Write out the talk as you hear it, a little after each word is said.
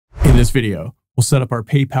In this video, we'll set up our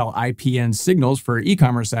PayPal IPN signals for our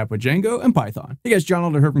e-commerce app with Django and Python. Hey guys, John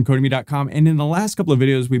Alder here from Codemy.com, and in the last couple of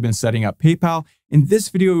videos, we've been setting up PayPal. In this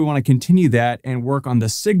video, we want to continue that and work on the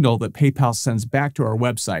signal that PayPal sends back to our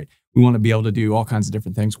website. We want to be able to do all kinds of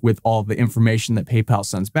different things with all the information that PayPal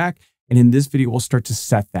sends back, and in this video, we'll start to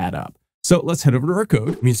set that up. So let's head over to our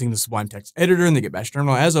code. I'm using the Sublime Text Editor in the Get Bash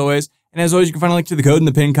terminal as always. And as always, you can find a link to the code in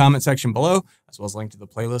the pinned comment section below, as well as a link to the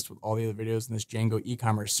playlist with all the other videos in this Django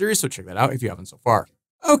e-commerce series. So check that out if you haven't so far.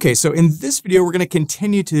 Okay, so in this video, we're going to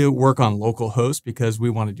continue to work on localhost because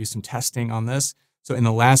we want to do some testing on this. So in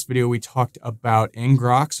the last video, we talked about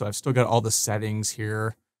ngrok. So I've still got all the settings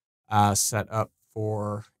here set up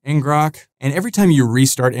for ngrok. And every time you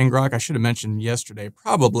restart ngrok, I should have mentioned yesterday,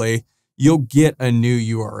 probably, you'll get a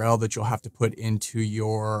new URL that you'll have to put into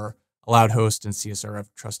your allowed host and CSRF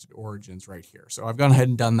trusted origins right here. So I've gone ahead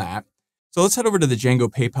and done that. So let's head over to the Django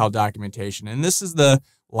PayPal documentation. And this is the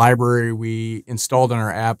library we installed on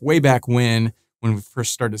our app way back when we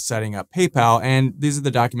first started setting up PayPal. And these are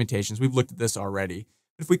the documentations. We've looked at this already.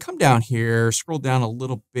 But if we come down here, scroll down a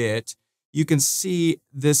little bit, you can see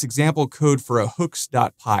this example code for a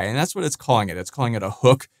hooks.py. And that's what it's calling it. It's calling it a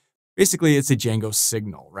hook. Basically, it's a Django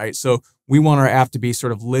signal, right? So we want our app to be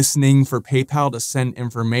sort of listening for PayPal to send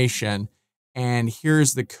information. And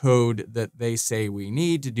here's the code that they say we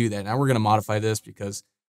need to do that. Now we're going to modify this because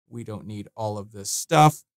we don't need all of this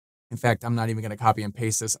stuff. In fact, I'm not even going to copy and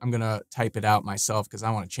paste this. I'm going to type it out myself because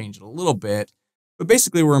I want to change it a little bit. But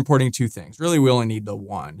basically, we're importing two things. Really, we only need the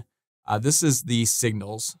one. This is the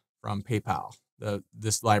signals from PayPal,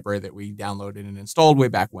 this library that we downloaded and installed way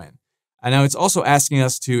back when. And now it's also asking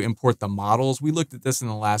us to import the models. We looked at this in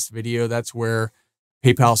the last video. That's where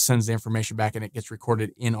PayPal sends the information back and it gets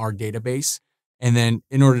recorded in our database. And then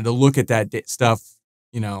in order to look at that stuff,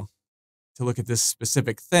 to look at this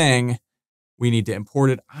specific thing, we need to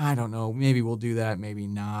import it. I don't know. Maybe we'll do that. Maybe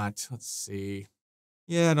not. Let's see.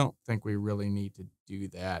 Yeah, I don't think we really need to do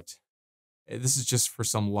that. This is just for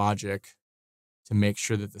some logic to make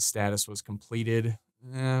sure that the status was completed.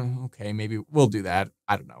 Okay, maybe we'll do that.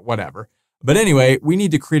 I don't know, whatever. But anyway, we need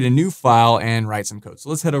to create a new file and write some code. So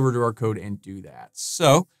let's head over to our code and do that.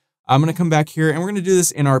 So I'm going to come back here and we're going to do this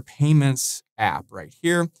in our payments app right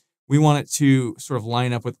here. We want it to sort of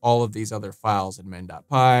line up with all of these other files, admin.py,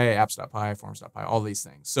 apps.py, forms.py, all these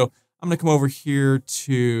things. So I'm going to come over here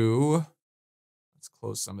to, let's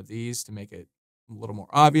close some of these to make it a little more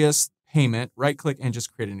obvious. Payment, right click and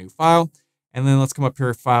just create a new file. And then let's come up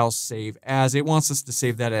here, file, save as. It wants us to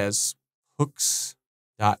save that as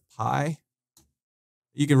hooks.py.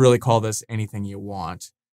 You can really call this anything you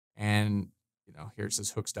want. And, here it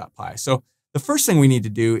says hooks.py. So the first thing we need to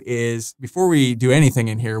do is, before we do anything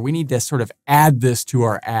in here, we need to sort of add this to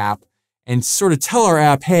our app and sort of tell our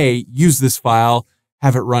app, hey, use this file,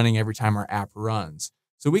 have it running every time our app runs.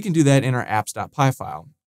 So we can do that in our apps.py file.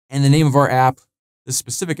 And the name of our app, this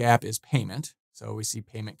specific app, is payment. So we see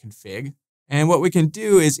payment config. And what we can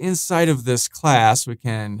do is inside of this class, we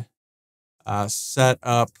can set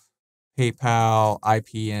up PayPal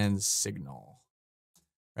IPN signal,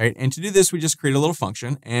 right? And to do this, we just create a little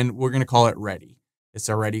function and we're going to call it ready. It's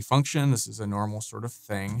a ready function. This is a normal sort of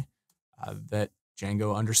thing that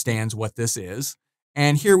Django understands what this is.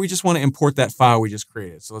 And here we just want to import that file we just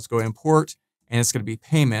created. So let's go import and it's going to be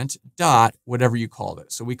payment dot whatever you called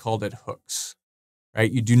it. So we called it hooks,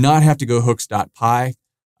 right? You do not have to go hooks.py.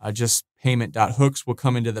 Just payment.hooks will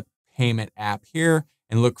come into the payment app here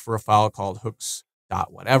and look for a file called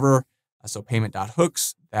hooks.whatever. So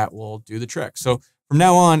payment.hooks, that will do the trick. So from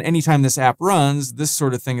now on, anytime this app runs, this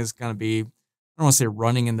sort of thing is going to be, I don't want to say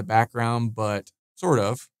running in the background, but sort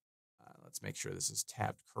of. Let's make sure this is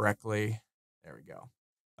tabbed correctly. There we go.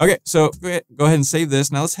 Okay, so go ahead and save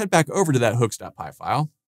this. Now let's head back over to that hooks.py file.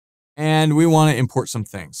 And we want to import some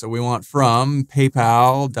things. So we want from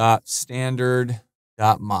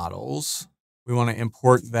PayPal.standard.models. We want to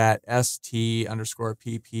import that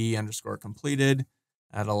st_pp_completed.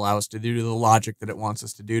 That'll allow us to do the logic that it wants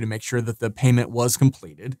us to do to make sure that the payment was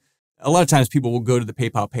completed. A lot of times people will go to the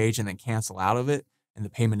PayPal page and then cancel out of it and the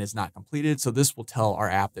payment is not completed. So this will tell our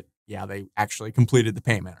app that, yeah, they actually completed the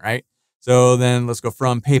payment, right? So then let's go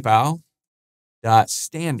from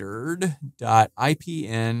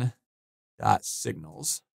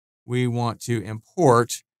PayPal.standard.IPN.signals. We want to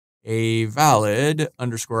import a valid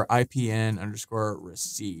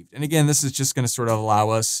 _IPN_received. And again, this is just going to sort of allow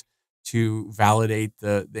us to validate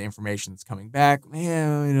the information that's coming back.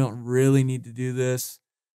 Man, we don't really need to do this,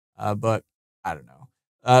 but I don't know.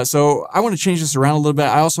 So I want to change this around a little bit.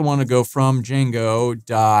 I also want to go from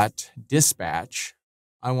Django.dispatch.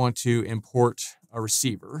 I want to import a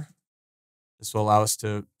receiver. This will allow us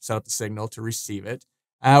to set up the signal to receive it.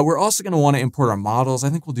 We're also going to want to import our models. I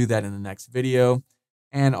think we'll do that in the next video.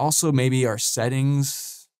 And also maybe our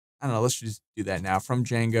settings. I don't know, let's just do that now. From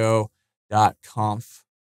Django.conf,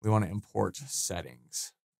 we want to import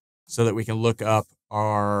settings so that we can look up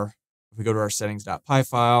if we go to our settings.py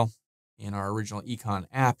file in our original econ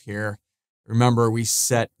app here, remember we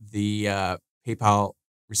set the PayPal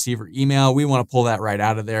receiver email. We want to pull that right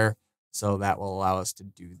out of there. So that will allow us to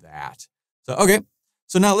do that. So, okay.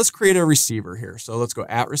 So now let's create a receiver here. So let's go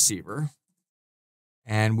 @receiver.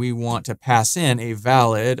 And we want to pass in a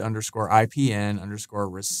valid _IPN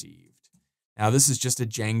 _received. Now this is just a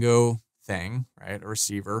Django thing, right? A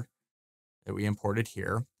receiver that we imported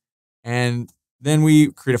here. And then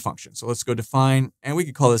we create a function. So let's go define, and we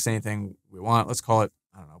could call this anything we want. Let's call it,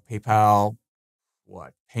 I don't know, PayPal,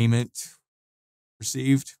 payment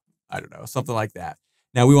received? I don't know, something like that.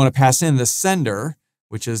 Now we want to pass in the sender,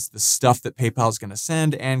 which is the stuff that PayPal is going to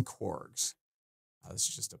send, and corgs. This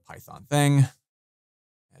is just a Python thing,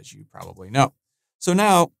 as you probably know. So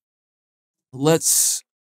now let's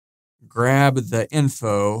grab the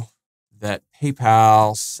info that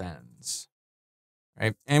PayPal sends,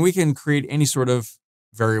 right? And we can create any sort of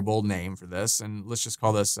variable name for this. And let's just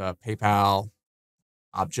call this PayPal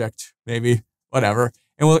object, maybe, whatever.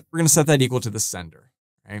 And we're going to set that equal to the sender,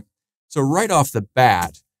 right? So right off the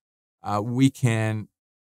bat, we can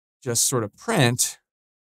just sort of print,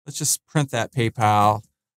 let's just print that PayPal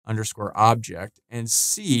 _object and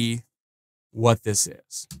see what this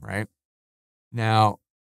is, right? Now,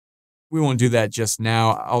 we won't do that just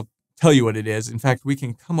now. I'll tell you what it is. In fact, we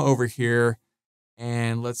can come over here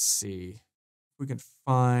and let's see if we can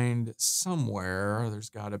find somewhere.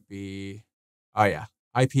 There's got to be, oh yeah,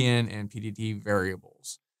 IPN and PDT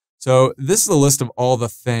variables. So this is a list of all the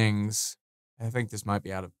things. I think this might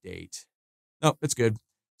be out of date. No, it's good.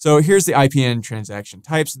 So here's the IPN transaction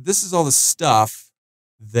types. This is all the stuff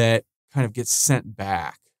that kind of gets sent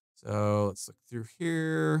back. So let's look through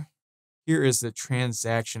here. Here is the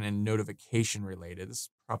transaction and notification related. This is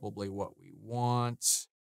probably what we want.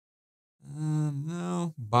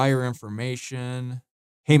 No, buyer information,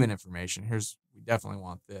 payment information. We definitely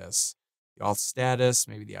want this. The auth status,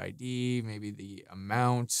 maybe the ID, maybe the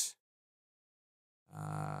amount.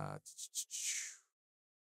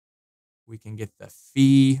 We can get the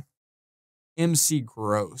fee, MC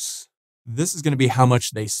gross. This is going to be how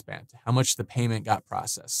much they spent, how much the payment got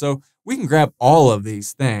processed. So we can grab all of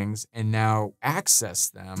these things and now access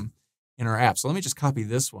them in our app. So let me just copy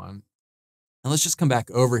this one. And let's just come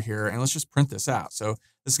back over here and let's just print this out. So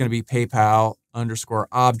this is going to be PayPal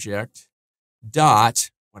 _object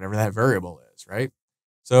dot whatever that variable is, right?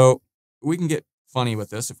 So we can get funny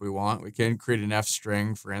with this if we want. We can create an F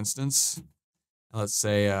string, for instance. Let's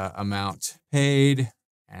say amount paid,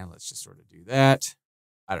 and let's just sort of do that.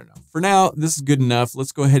 I don't know. For now, this is good enough.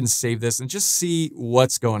 Let's go ahead and save this and just see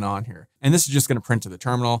what's going on here. And this is just going to print to the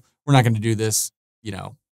terminal. We're not going to do this,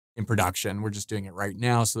 in production. We're just doing it right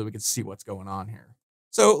now so that we can see what's going on here.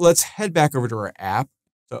 So let's head back over to our app.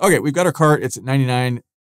 So, okay, we've got our cart. It's at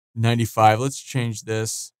 $99.95. Let's change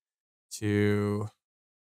this to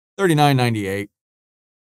 $39.98.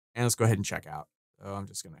 And let's go ahead and check out. So I'm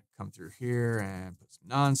just going to come through here and put some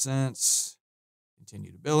nonsense.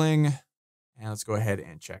 Continue to billing. And let's go ahead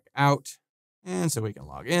and check out. And so we can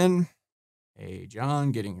log in. Hey,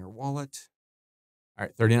 John, getting your wallet. All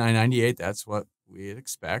right, $39.98. That's what we'd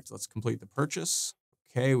expect. Let's complete the purchase.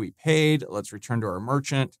 Okay, we paid. Let's return to our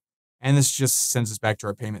merchant. And this just sends us back to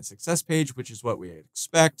our payment success page, which is what we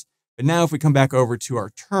expect. But now if we come back over to our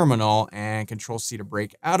terminal and Control-C to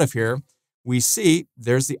break out of here, we see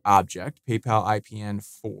there's the object, PayPal IPN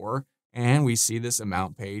 4, and we see this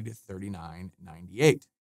amount paid, $39.98,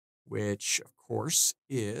 which of course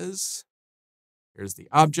is, here's the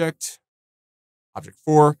object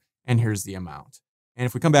 4, and here's the amount. And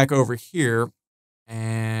if we come back over here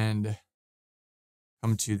and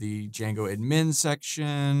come to the Django admin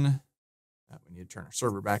section, we need to turn our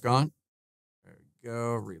server back on. There we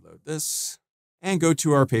go, reload this, and go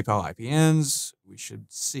to our PayPal IPNs. We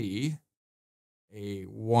should see a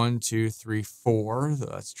 1, 2, 3, 4.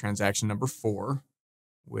 That's transaction number 4,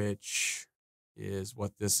 which is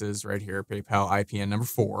what this is right here, PayPal IPN number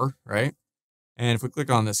 4, right? And if we click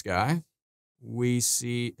on this guy, we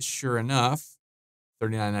see, sure enough,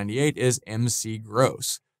 $39.98 is MC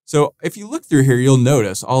gross. So if you look through here, you'll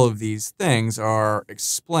notice all of these things are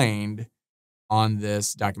explained on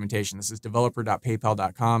this documentation. This is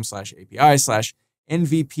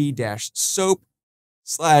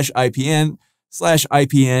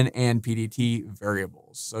developer.paypal.com/API/NVP-soap/IPN/IPN and PDT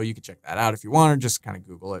variables. So you can check that out if you want, or just kind of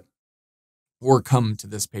Google it, or come to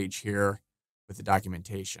this page here with the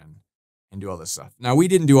documentation and do all this stuff. Now, we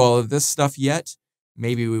didn't do all of this stuff yet.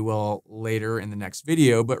 Maybe we will later in the next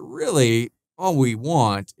video, but really all we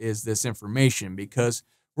want is this information because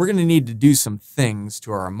we're going to need to do some things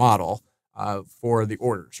to our model for the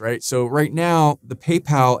orders, right? So right now, the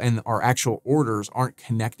PayPal and our actual orders aren't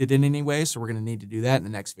connected in any way. So we're going to need to do that in the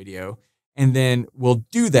next video. And then we'll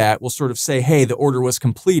do that. We'll sort of say, hey, the order was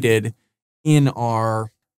completed in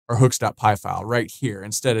our hooks.py file right here.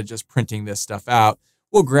 Instead of just printing this stuff out,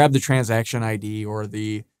 we'll grab the transaction ID or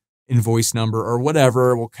the invoice number or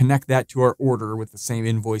whatever. We'll connect that to our order with the same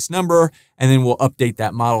invoice number. And then we'll update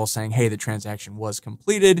that model saying, hey, the transaction was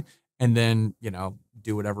completed. And then,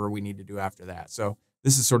 do whatever we need to do after that. So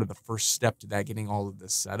this is sort of the first step to that, getting all of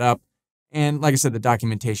this set up. And like I said, the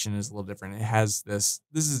documentation is a little different. It has this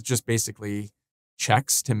is just basically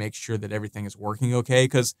checks to make sure that everything is working okay.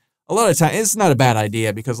 Because a lot of times, it's not a bad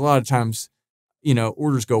idea because a lot of times,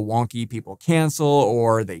 orders go wonky, people cancel,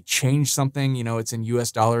 or they change something, it's in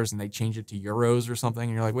US dollars and they change it to euros or something.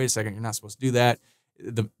 And you're like, wait a second, you're not supposed to do that.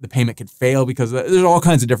 The payment could fail because there's all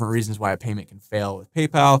kinds of different reasons why a payment can fail with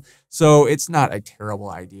PayPal. So it's not a terrible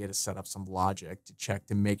idea to set up some logic to check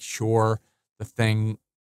to make sure the thing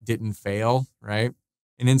didn't fail, right?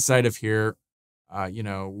 And inside of here,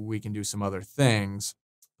 we can do some other things,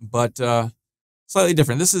 but slightly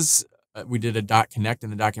different. This is, we did a .connect in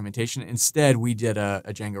the documentation. Instead, we did a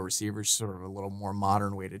Django receiver, sort of a little more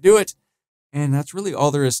modern way to do it. And that's really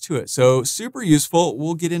all there is to it. So super useful.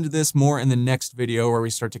 We'll get into this more in the next video where we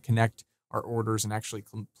start to connect our orders and actually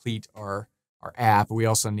complete our app. We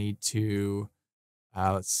also need to,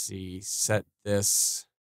 set this,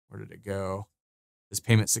 where did it go? This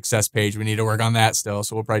payment success page. We need to work on that still.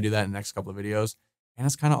 So we'll probably do that in the next couple of videos. And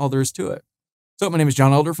that's kind of all there is to it. So my name is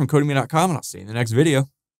John Elder from Codemy.com, and I'll see you in the next video.